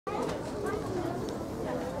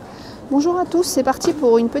Bonjour à tous, c'est parti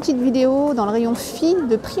pour une petite vidéo dans le rayon filles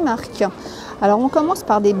de Primark. Alors on commence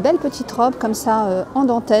par des belles petites robes comme ça en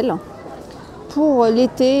dentelle pour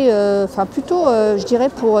l'été, enfin plutôt je dirais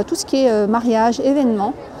pour tout ce qui est mariage,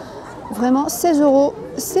 événement. Vraiment 16 €,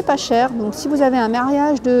 c'est pas cher, donc si vous avez un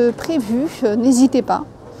mariage de prévu, n'hésitez pas.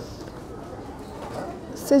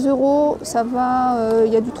 16 €, ça va,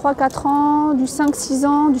 il y a du 3-4 ans, du 5-6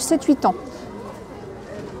 ans, du 7-8 ans.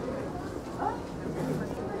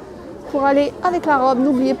 Pour aller avec la robe,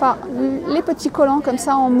 n'oubliez pas les petits collants comme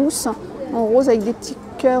ça en mousse, en rose avec des petits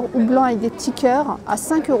cœurs ou blanc avec des petits cœurs à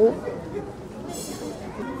 5 €.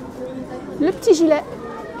 Le petit gilet,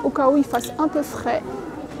 au cas où il fasse un peu frais,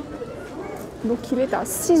 donc il est à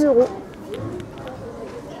 6 €.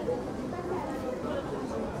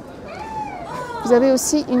 Vous avez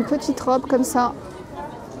aussi une petite robe comme ça,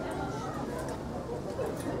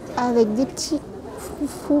 avec des petits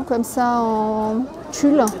froufrous comme ça en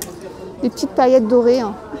tulle. Des petites paillettes dorées,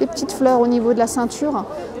 des petites fleurs au niveau de la ceinture.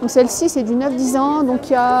 Donc celle-ci c'est du 9-10 ans,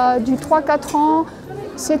 donc il y a du 3-4 ans,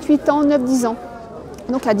 7-8 ans, 9-10 ans.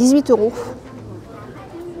 Donc à 18 €.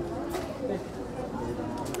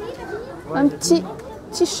 Un petit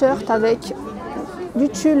t-shirt avec du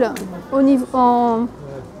tulle au niveau, en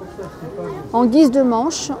guise de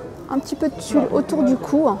manche, un petit peu de tulle autour du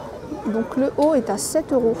cou. Donc le haut est à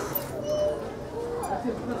 7 €.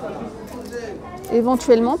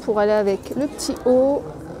 Éventuellement pour aller avec le petit haut,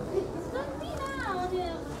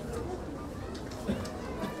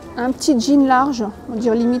 un petit jean large, on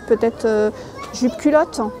dirait limite peut-être jupe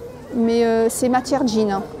culotte, mais c'est matière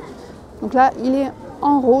jean. Donc là il est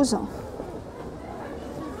en rose.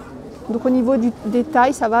 Donc au niveau des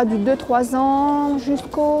tailles, ça va du 2-3 ans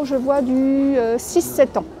jusqu'au, je vois, du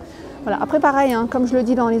 6-7 ans. Voilà. Après pareil, comme je le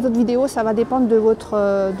dis dans les autres vidéos, ça va dépendre de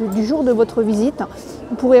du jour de votre visite.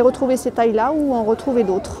 Vous pourrez retrouver ces tailles-là ou en retrouver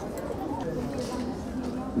d'autres.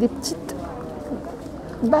 Des petites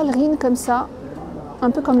ballerines comme ça, un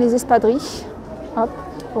peu comme les espadrilles, hop,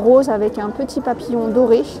 rose avec un petit papillon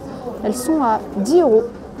doré. Elles sont à 10 €.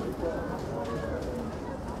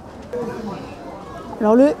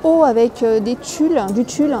 Alors le haut avec du tulle,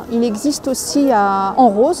 il existe aussi en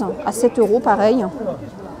rose, à 7 € pareil.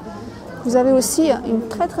 Vous avez aussi une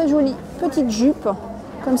très très jolie petite jupe,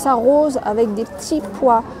 comme ça rose, avec des petits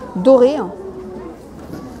pois dorés,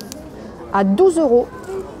 à 12 €.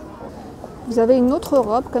 Vous avez une autre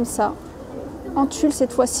robe comme ça, en tulle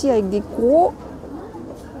cette fois-ci, avec des gros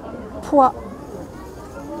pois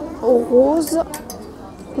rose,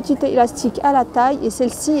 petit élastique à la taille, et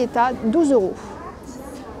celle-ci est à 12 €.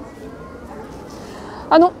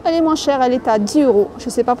 Ah non, elle est moins chère, elle est à 10 €. Je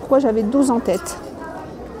ne sais pas pourquoi j'avais 12 en tête.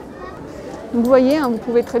 Donc vous voyez, vous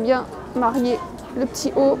pouvez très bien marier le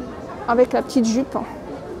petit haut avec la petite jupe.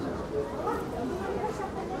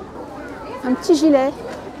 Un petit gilet.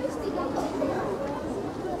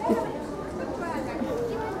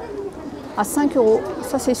 À 5 €.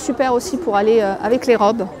 Ça c'est super aussi pour aller avec les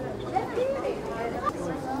robes.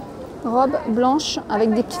 Robe blanche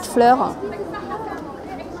avec des petites fleurs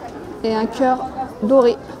et un cœur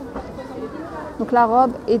doré. Donc la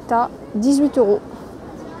robe est à 18 €.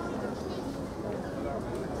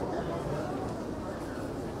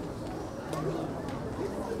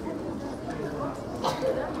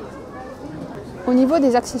 Au niveau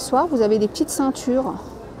des accessoires, vous avez des petites ceintures.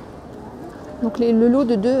 Donc le lot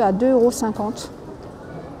de 2 à 2,50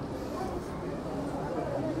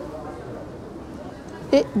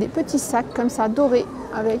 €. Et des petits sacs comme ça dorés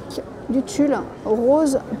avec du tulle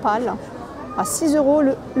rose pâle à 6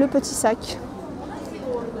 € le petit sac.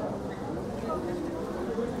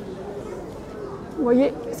 Vous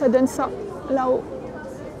voyez, ça donne ça là-haut.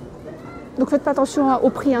 Donc faites pas attention au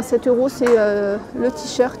prix, 7 € c'est le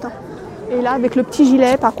t-shirt. Et là avec le petit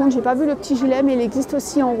gilet, par contre j'ai pas vu le petit gilet, mais il existe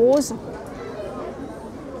aussi en rose.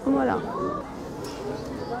 Voilà.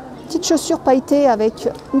 Petite chaussure pailletée avec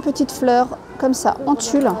une petite fleur comme ça en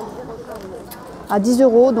tulle à 10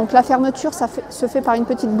 €. Donc la fermeture se fait par une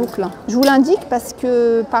petite boucle. Je vous l'indique parce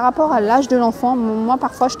que par rapport à l'âge de l'enfant, moi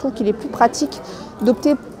parfois je trouve qu'il est plus pratique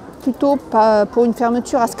d'opter plutôt pour une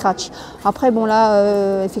fermeture à scratch. Après bon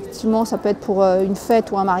là effectivement ça peut être pour une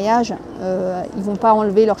fête ou un mariage, ils vont pas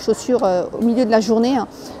enlever leurs chaussures au milieu de la journée,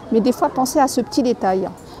 mais des fois pensez à ce petit détail.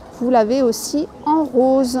 Vous l'avez aussi en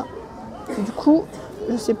rose. Du coup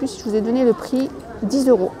je ne sais plus si je vous ai donné le prix, 10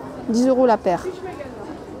 €. 10 € la paire.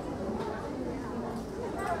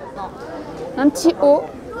 Un petit haut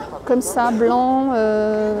comme ça blanc,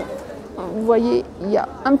 vous voyez il y a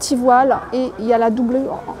un petit voile et il y a la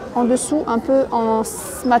doublure en dessous, un peu en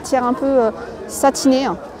matière un peu satinée,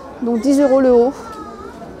 donc 10 € le haut.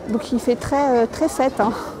 Donc il fait très fête.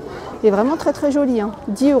 Il est vraiment très très joli, hein.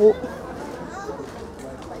 10 €.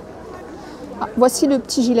 Ah, voici le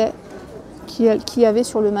petit gilet qu'il y avait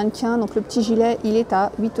sur le mannequin. Donc le petit gilet, il est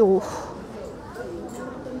à 8 €.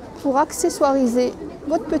 Pour accessoiriser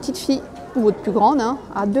votre petite fille ou votre plus grande, hein,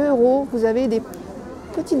 à 2 €, vous avez des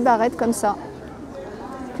petites barrettes comme ça,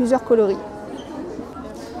 plusieurs coloris.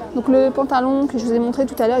 Donc le pantalon que je vous ai montré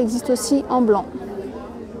tout à l'heure existe aussi en blanc.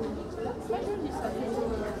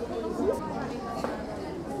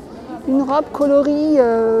 Une robe coloris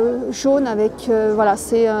jaune avec, voilà,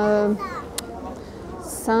 c'est un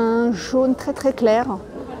jaune très très clair,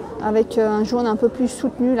 avec un jaune un peu plus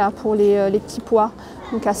soutenu là pour les petits pois,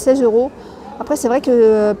 donc à 16 €. Après c'est vrai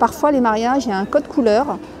que parfois les mariages, il y a un code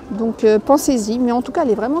couleur, donc pensez-y, mais en tout cas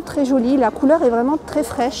elle est vraiment très jolie, la couleur est vraiment très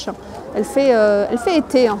fraîche, elle fait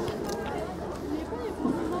été, hein.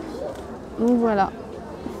 Donc voilà.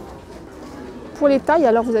 Pour les tailles,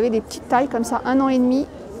 alors vous avez des petites tailles comme ça, 1 an et demi,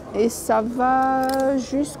 et ça va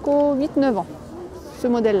jusqu'aux 8-9 ans, ce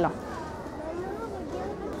modèle-là.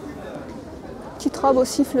 Petite robe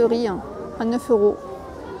aussi fleurie, hein, à 9 €.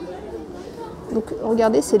 Donc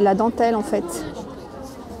regardez, c'est de la dentelle en fait,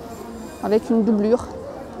 avec une doublure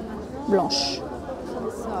blanche.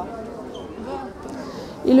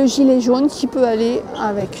 Et le gilet jaune qui peut aller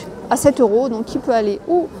avec, à 7 €, donc qui peut aller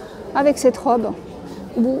ou avec cette robe,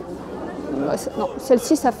 ou non,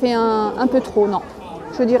 celle-ci ça fait un peu trop, non.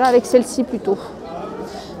 Je dirais avec celle-ci plutôt.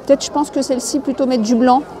 Peut-être je pense que celle-ci plutôt mettre du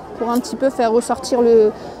blanc pour un petit peu faire ressortir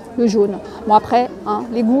le jaune. Bon après, hein,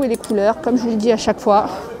 les goûts et les couleurs, comme je vous le dis à chaque fois.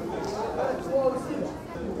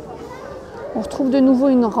 On retrouve de nouveau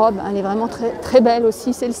une robe, elle est vraiment très, très belle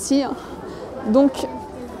aussi celle-ci. Donc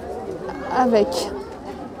avec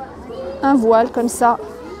un voile comme ça.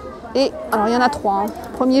 Et alors il y en a 3. Hein.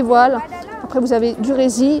 Premier voile, après vous avez du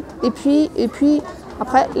rési et puis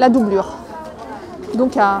après la doublure.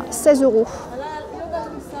 Donc à 16 €.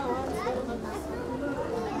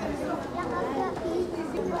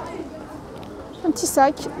 Un petit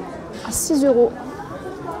sac à 6 €.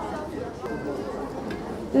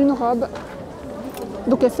 Une robe.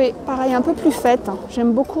 Donc elle fait pareil un peu plus fête.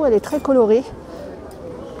 J'aime beaucoup, elle est très colorée.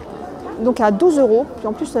 Donc à 12 €. Puis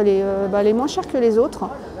en plus elle est moins chère que les autres.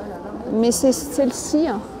 Mais c'est celle-ci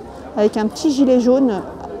avec un petit gilet jaune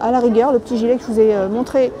à la rigueur, le petit gilet que je vous ai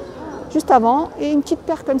montré juste avant, et une petite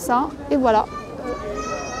paire comme ça, et voilà.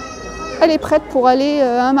 Elle est prête pour aller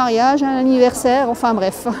à un mariage, à un anniversaire, enfin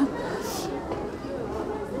bref.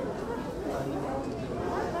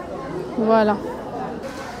 Voilà.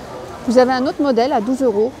 Vous avez un autre modèle à 12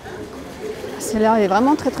 €. Celle-là elle est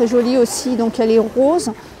vraiment très très jolie aussi, donc elle est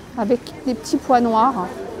rose avec des petits pois noirs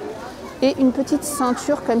et une petite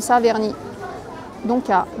ceinture comme ça vernie. Donc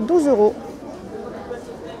à 12 €.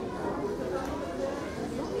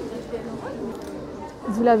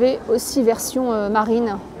 Vous l'avez aussi version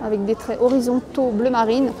marine avec des traits horizontaux bleu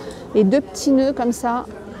marine et 2 petits nœuds comme ça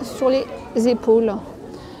sur les épaules.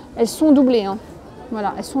 Elles sont doublées, hein.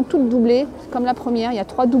 Voilà, elles sont toutes doublées comme la première, il y a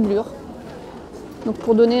 3 doublures. Donc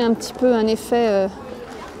pour donner un petit peu un effet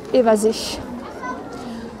évasé.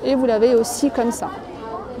 Et vous l'avez aussi comme ça.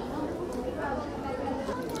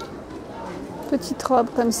 Petite robe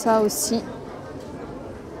comme ça aussi.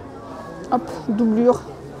 Hop, doublure.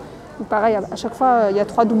 Donc pareil, à chaque fois, il y a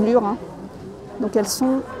 3 doublures. Hein. Donc elles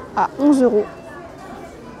sont à 11 €.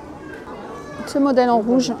 Ce modèle en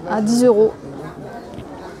rouge à 10 €.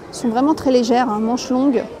 Elles sont vraiment très légères, hein, manches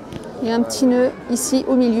longues. Il y a un petit nœud ici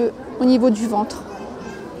au milieu, au niveau du ventre.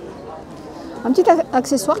 Un petit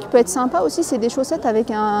accessoire qui peut être sympa aussi, c'est des chaussettes avec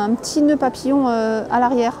un petit nœud papillon à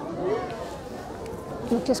l'arrière.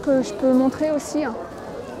 Donc qu'est-ce que je peux montrer aussi, hein?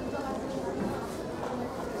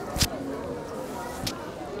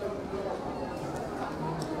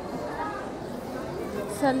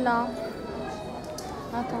 Celle-là.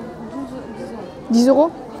 Attends, 10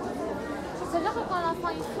 €. Ça veut dire que quand l'enfant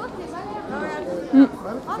il saute, les balles.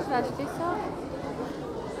 Oh, je vais acheter ça.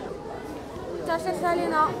 T'achètes ça,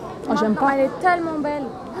 Léna. Oh, j'aime pas. Elle est tellement belle.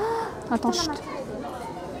 Attends, chut.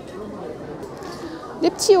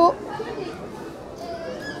 Des petits hauts.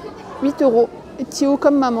 8 €. Des petits hauts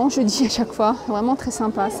comme maman, je dis à chaque fois. Vraiment très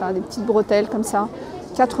sympa ça. Des petites bretelles comme ça.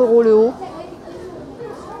 4 € le haut.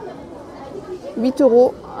 8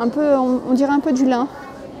 €. Un peu, on dirait un peu du lin.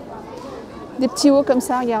 Des petits hauts comme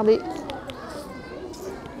ça, regardez.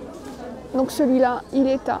 Donc celui-là, il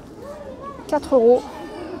est à 4 €.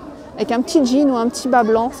 Avec un petit jean ou un petit bas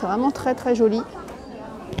blanc. C'est vraiment très très joli.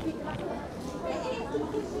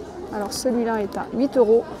 Alors celui-là est à 8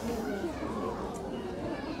 €.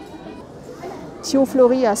 Petit haut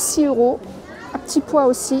fleuri à 6 €. Un petit pois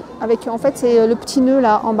aussi. Avec, en fait, c'est le petit nœud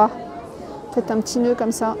là en bas. Faites un petit nœud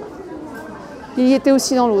comme ça. Il y était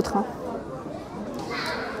aussi dans l'autre. Hein.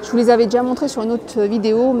 Je vous les avais déjà montrés sur une autre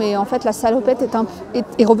vidéo, mais en fait la salopette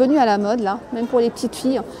est revenue à la mode là, même pour les petites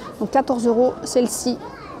filles. Donc 14 € celle-ci.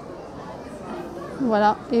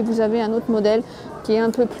 Voilà, et vous avez un autre modèle qui est un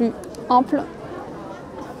peu plus ample.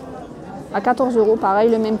 À 14 €, pareil,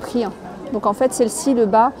 le même prix. Hein. Donc en fait celle-ci, le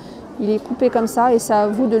bas, il est coupé comme ça et c'est à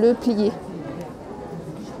vous de le plier.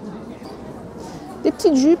 Des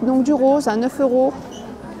petites jupes, donc du rose à 9 €. Donc,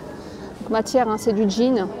 matière, hein, c'est du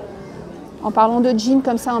jean. En parlant de jeans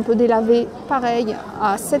comme ça, un peu délavé, pareil,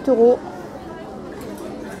 à 7 €.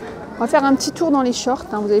 On va faire un petit tour dans les shorts.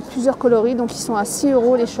 Hein. Vous avez plusieurs coloris, donc ils sont à 6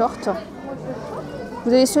 € les shorts.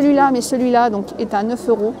 Vous avez celui-là, mais celui-là donc est à 9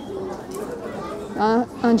 €.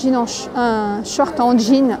 Un short en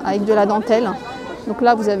jean avec de la dentelle. Donc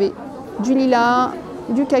là, vous avez du lilas,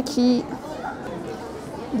 du kaki,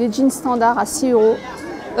 des jeans standards à 6 €.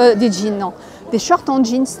 Des shorts en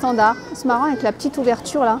jean standard. C'est marrant avec la petite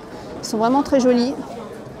ouverture là. Ils sont vraiment très jolis.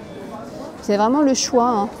 Vous avez vraiment le choix.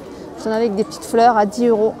 Hein. Vous en avez avec des petites fleurs à 10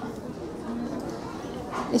 €.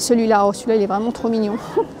 Et celui-là, oh, celui-là, il est vraiment trop mignon.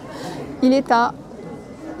 Il est à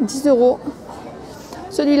 10 €.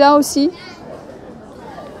 Celui-là aussi,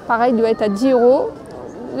 pareil, doit être à 10 €.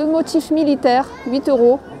 Le motif militaire, 8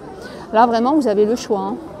 €. Là, vraiment, vous avez le choix.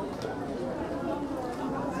 Hein.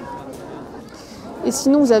 Et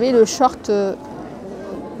sinon, vous avez le short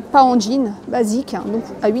pas en jean, basique, hein, donc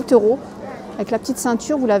à 8 €. Avec la petite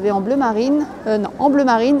ceinture, vous l'avez en bleu marine, en bleu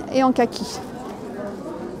marine et en kaki.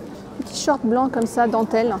 Petit short blanc comme ça,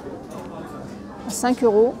 dentelle, à 5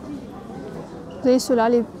 €. Vous avez ceux-là,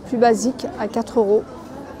 les plus basiques, à 4 €.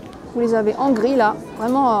 Vous les avez en gris là.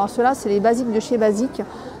 Vraiment, ceux-là, c'est les basiques de chez Basique,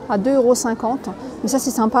 à 2,50 €. Mais ça,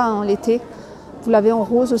 c'est sympa, hein, l'été. Vous l'avez en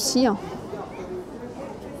rose aussi. Hein.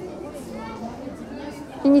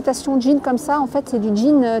 Imitation jean comme ça, en fait, c'est du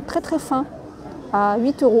jean très très fin, à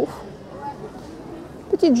 8 €.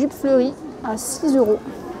 Petite jupe fleurie, à 6 €.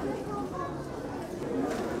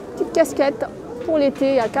 Petite casquette pour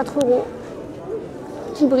l'été, à 4 €.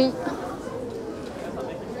 Qui brille.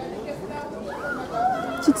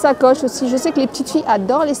 Petite sacoche aussi. Je sais que les petites filles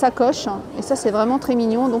adorent les sacoches. Et ça, c'est vraiment très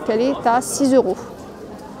mignon. Donc, elle est à 6 €.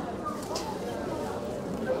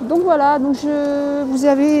 Donc voilà, donc je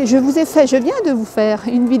viens de vous faire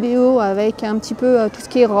une vidéo avec un petit peu tout ce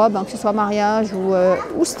qui est robe, hein, que ce soit mariage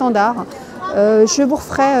ou standard. Je vous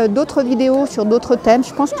referai d'autres vidéos sur d'autres thèmes.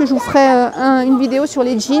 Je pense que je vous ferai une vidéo sur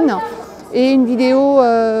les jeans et une vidéo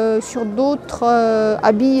sur d'autres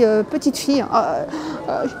habits petites filles.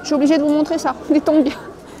 Je suis obligée de vous montrer ça, les tongs.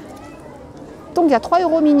 Tongs à 3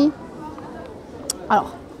 € mini.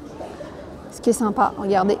 Alors, ce qui est sympa,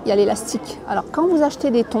 regardez, il y a l'élastique. Alors quand vous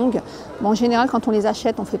achetez des tongs, bon, en général quand on les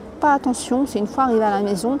achète, on ne fait pas attention, c'est une fois arrivé à la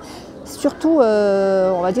maison. Surtout,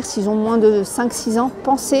 on va dire s'ils ont moins de 5-6 ans,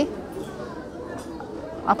 pensez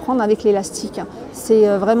à prendre avec l'élastique. C'est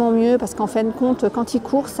vraiment mieux parce qu'en fin de compte, quand ils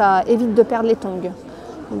courent, ça évite de perdre les tongs.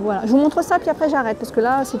 Donc, voilà, je vous montre ça puis après j'arrête parce que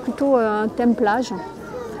là c'est plutôt un thème plage.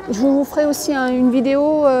 Je vous ferai aussi une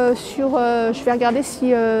vidéo sur, je vais regarder si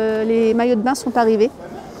les maillots de bain sont arrivés.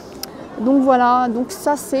 Donc voilà, donc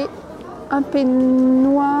ça c'est un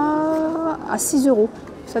peignoir à 6 €. Vous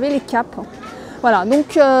savez, les capes. Voilà,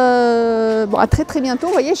 donc bon, à très très bientôt.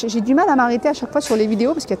 Vous voyez, j'ai du mal à m'arrêter à chaque fois sur les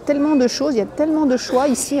vidéos parce qu'il y a tellement de choses, il y a tellement de choix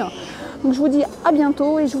ici. Donc je vous dis à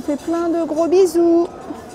bientôt et je vous fais plein de gros bisous.